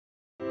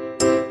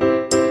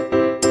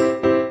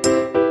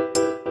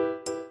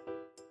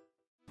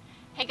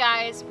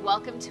guys,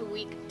 welcome to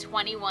week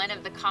 21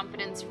 of the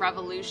Confidence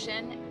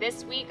Revolution.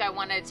 This week I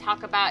want to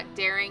talk about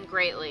Daring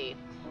Greatly,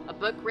 a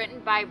book written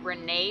by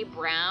Brene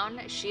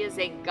Brown. She is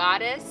a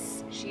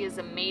goddess. She is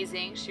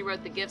amazing. She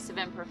wrote The Gifts of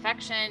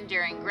Imperfection,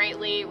 Daring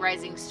Greatly,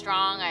 Rising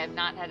Strong. I have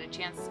not had a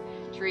chance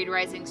to read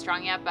Rising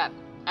Strong yet, but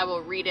I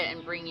will read it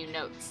and bring you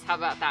notes. How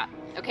about that?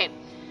 Okay,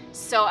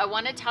 so I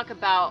want to talk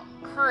about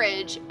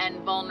courage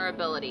and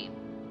vulnerability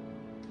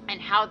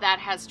and how that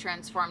has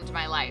transformed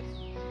my life.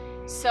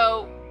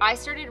 So I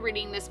started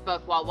reading this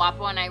book while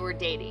Wapo and I were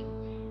dating,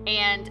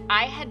 and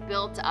I had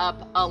built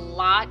up a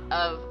lot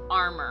of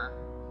armor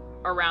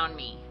around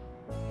me,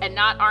 and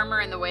not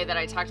armor in the way that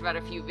I talked about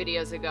a few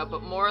videos ago,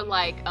 but more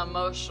like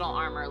emotional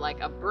armor,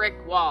 like a brick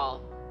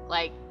wall.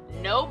 Like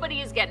nobody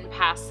is getting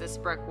past this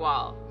brick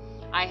wall.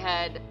 I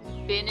had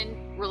been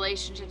in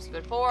relationships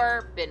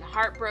before, been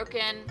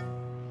heartbroken.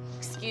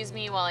 Excuse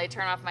me while I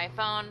turn off my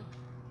phone.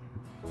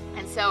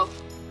 And so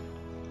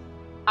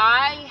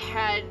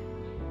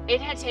it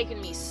had taken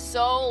me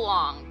so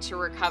long to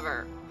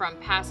recover from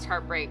past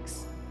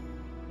heartbreaks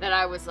that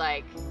I was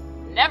like,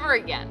 never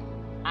again.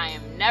 I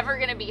am never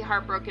going to be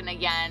heartbroken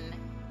again,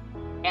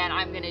 and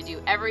I'm going to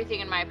do everything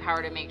in my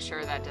power to make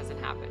sure that doesn't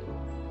happen.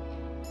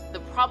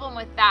 The problem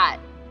with that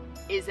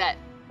is that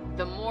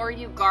the more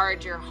you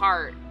guard your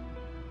heart,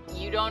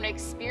 you don't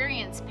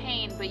experience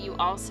pain, but you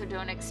also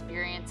don't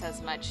experience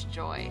as much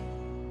joy.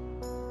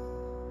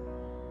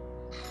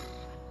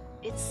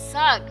 It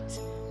sucked.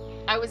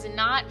 I was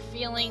not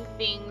feeling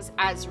things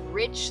as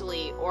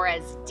richly or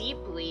as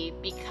deeply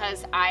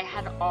because I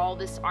had all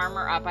this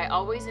armor up. I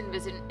always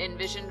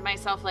envisioned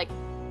myself like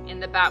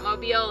in the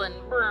Batmobile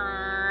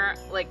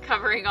and like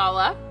covering all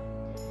up.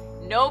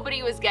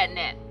 Nobody was getting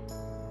in.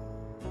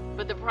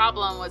 But the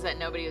problem was that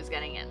nobody was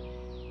getting in,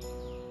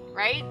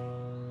 right?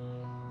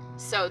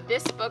 So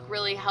this book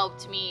really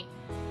helped me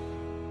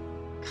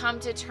come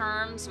to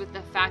terms with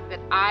the fact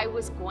that I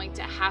was going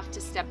to have to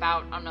step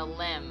out on a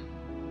limb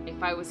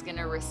if I was going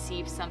to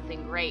receive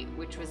something great,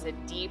 which was a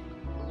deep,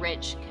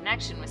 rich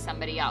connection with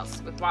somebody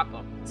else, with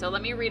Wapo. So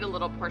let me read a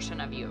little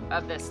portion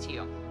of this to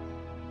you.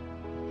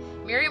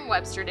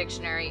 Merriam-Webster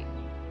Dictionary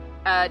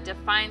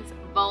defines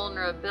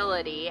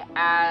vulnerability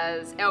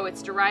as,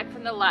 it's derived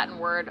from the Latin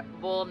word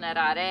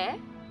vulnerare,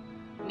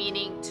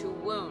 meaning to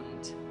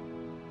wound.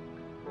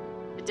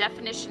 The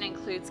definition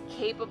includes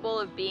capable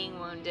of being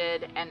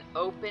wounded and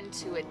open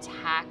to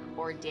attack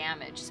or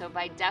damage. So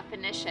by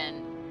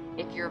definition,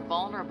 if you're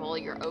vulnerable,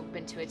 you're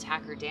open to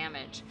attack or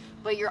damage,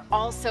 but you're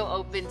also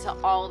open to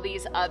all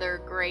these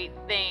other great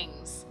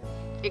things.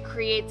 It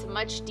creates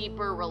much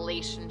deeper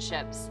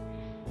relationships.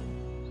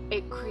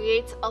 It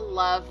creates a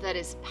love that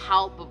is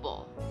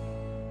palpable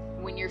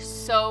when you're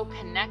so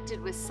connected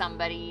with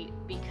somebody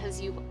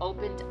because you've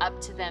opened up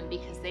to them,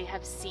 because they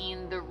have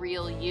seen the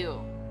real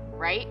you,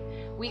 right?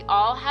 We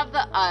all have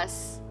the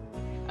us.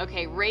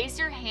 Okay, raise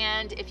your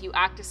hand if you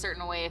act a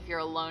certain way if you're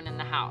alone in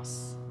the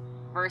house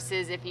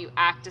versus if you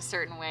act a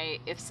certain way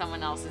if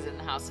someone else is in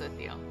the house with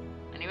you.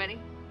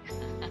 Anybody?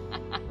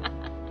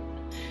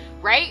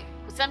 Right?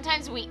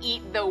 Sometimes we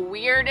eat the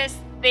weirdest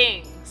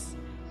things.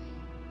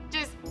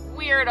 Just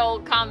weird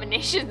old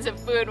combinations of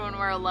food when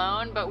we're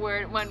alone, but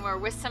when we're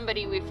with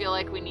somebody, we feel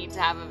like we need to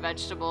have a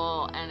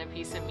vegetable and a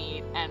piece of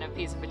meat and a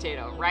piece of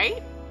potato,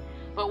 right?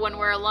 But when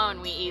we're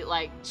alone, we eat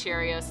like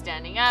Cheerios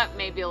standing up,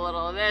 maybe a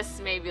little of this,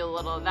 maybe a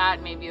little of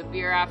that, maybe a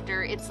beer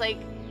after. It's like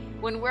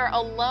when we're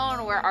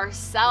alone, we're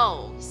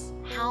ourselves.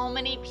 How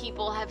many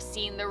people have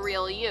seen the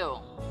real you?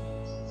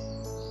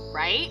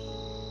 Right?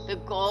 The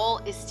goal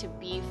is to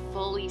be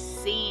fully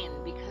seen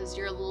because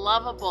you're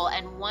lovable.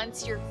 And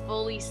once you're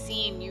fully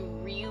seen, you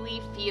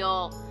really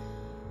feel,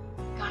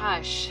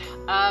 gosh,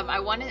 I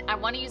want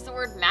to use the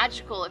word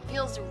magical. It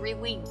feels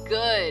really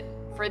good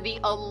for the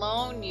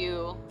alone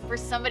you, for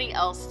somebody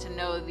else to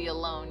know the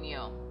alone you.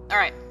 All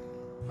right.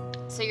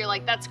 So you're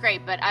like, that's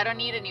great, but I don't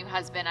need a new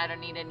husband. I don't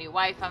need a new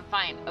wife. I'm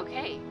fine.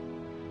 Okay.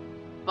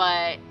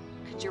 But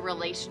could your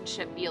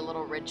relationship be a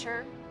little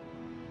richer?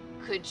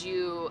 Could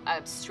you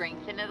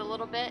strengthen it a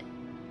little bit?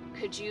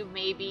 Could you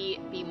maybe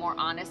be more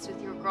honest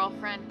with your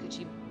girlfriend? Could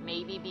you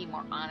maybe be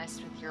more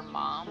honest with your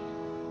mom?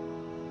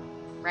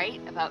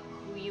 Right? About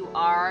who you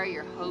are,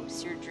 your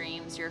hopes, your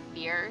dreams, your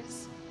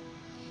fears.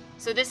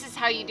 So this is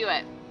how you do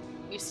it.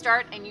 You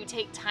start and you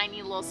take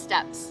tiny little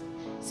steps.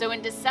 So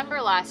in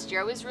December last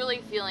year, I was really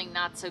feeling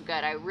not so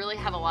good. I really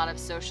had a lot of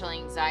social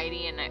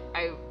anxiety, and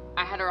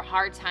I had a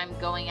hard time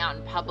going out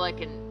in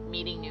public and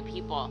meeting new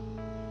people.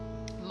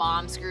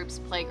 Moms groups,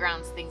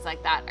 playgrounds, things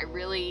like that.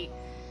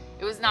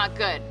 It was not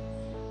good.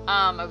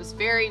 I was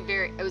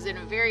in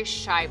a very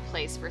shy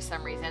place for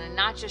some reason, and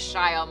not just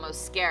shy,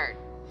 almost scared.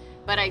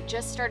 But I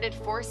just started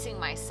forcing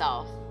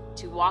myself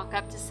to walk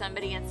up to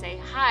somebody and say,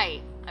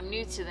 hi, I'm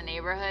new to the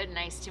neighborhood.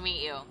 Nice to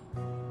meet you.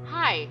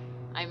 Hi,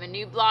 I'm a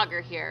new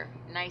blogger here.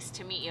 Nice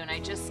to meet you. And I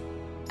just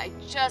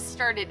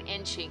started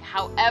inching.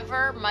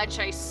 However much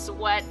I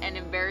sweat and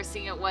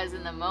embarrassing it was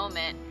in the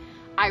moment,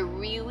 I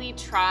really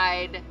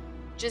tried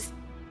just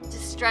to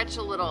stretch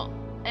a little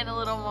and a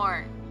little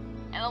more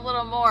and a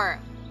little more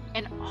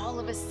And all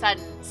of a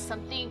sudden,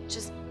 something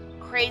just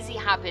crazy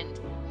happened.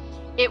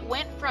 It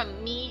went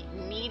from me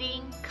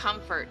needing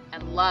comfort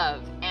and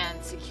love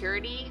and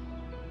security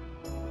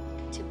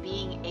to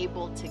being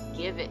able to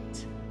give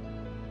it.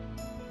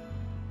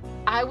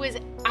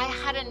 I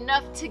had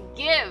enough to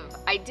give.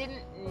 I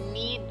didn't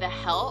need the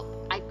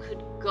help. I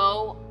could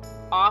go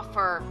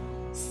offer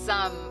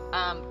some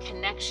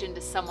connection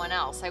to someone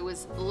else. I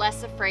was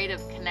less afraid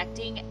of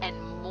connecting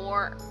and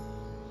more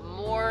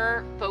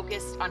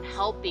focused on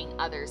helping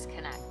others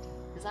connect.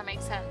 Does that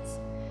make sense?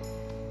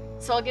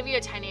 So I'll give you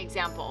a tiny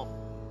example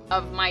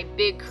of my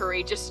big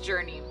courageous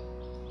journey.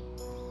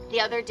 The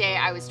other day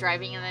I was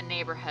driving in the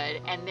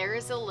neighborhood, and there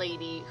is a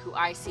lady who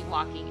I see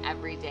walking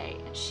every day,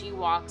 and she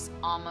walks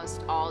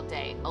almost all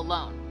day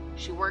alone.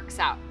 She works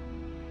out.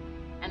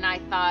 And I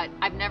thought,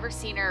 I've never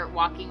seen her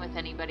walking with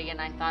anybody, and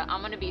I thought,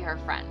 I'm gonna be her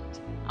friend.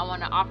 I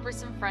wanna offer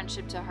some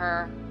friendship to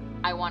her.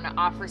 I wanna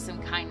offer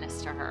some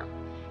kindness to her.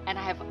 And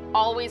I have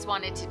always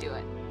wanted to do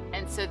it.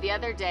 And so the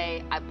other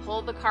day, I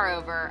pulled the car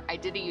over, I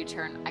did a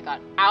U-turn, I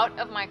got out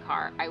of my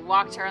car, I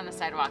walked her on the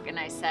sidewalk, and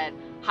I said,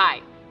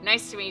 hi,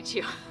 nice to meet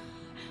you.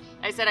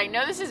 I said, I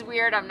know this is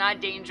weird, I'm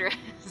not dangerous.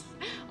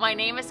 My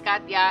name is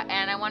Catia,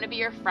 and I want to be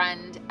your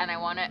friend, and I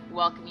want to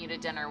welcome you to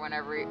dinner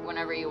whenever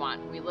you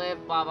want. We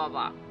live blah, blah,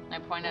 blah. I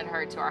pointed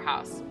her to our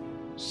house.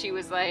 She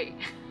was like,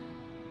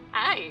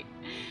 hi,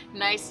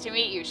 nice to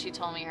meet you. She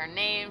told me her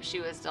name. She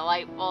was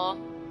delightful.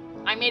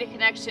 I made a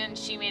connection.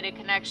 She made a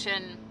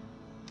connection.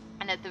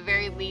 And at the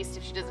very least,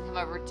 if she doesn't come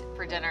over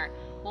for dinner,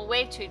 we'll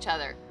wave to each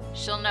other.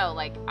 She'll know,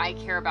 like, I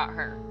care about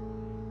her,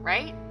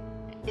 right?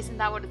 Isn't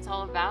that what it's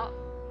all about?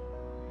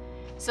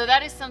 So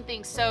that is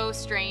something so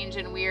strange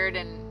and weird,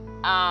 and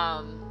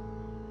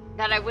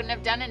that I wouldn't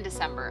have done in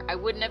December. I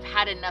wouldn't have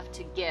had enough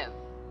to give,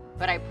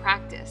 but I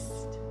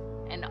practiced,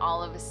 and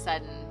all of a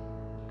sudden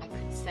I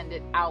could send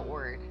it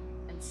outward,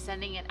 and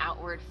sending it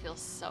outward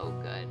feels so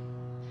good.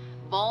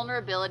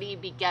 Vulnerability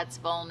begets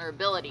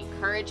vulnerability.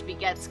 Courage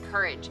begets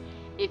courage.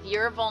 If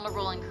you're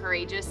vulnerable and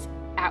courageous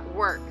at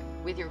work,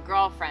 with your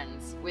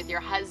girlfriends, with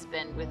your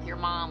husband, with your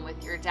mom,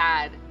 with your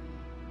dad,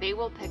 they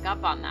will pick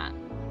up on that.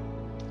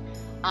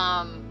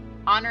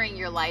 Honoring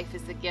your life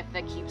is the gift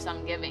that keeps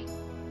on giving,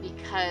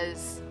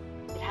 because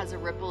it has a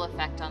ripple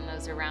effect on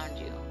those around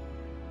you.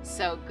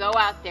 So go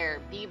out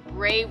there, be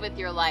brave with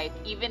your life,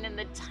 even in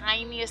the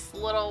tiniest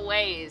little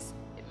ways.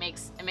 It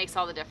makes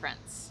all the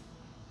difference.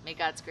 May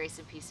God's grace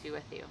and peace be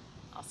with you.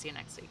 I'll see you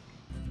next week.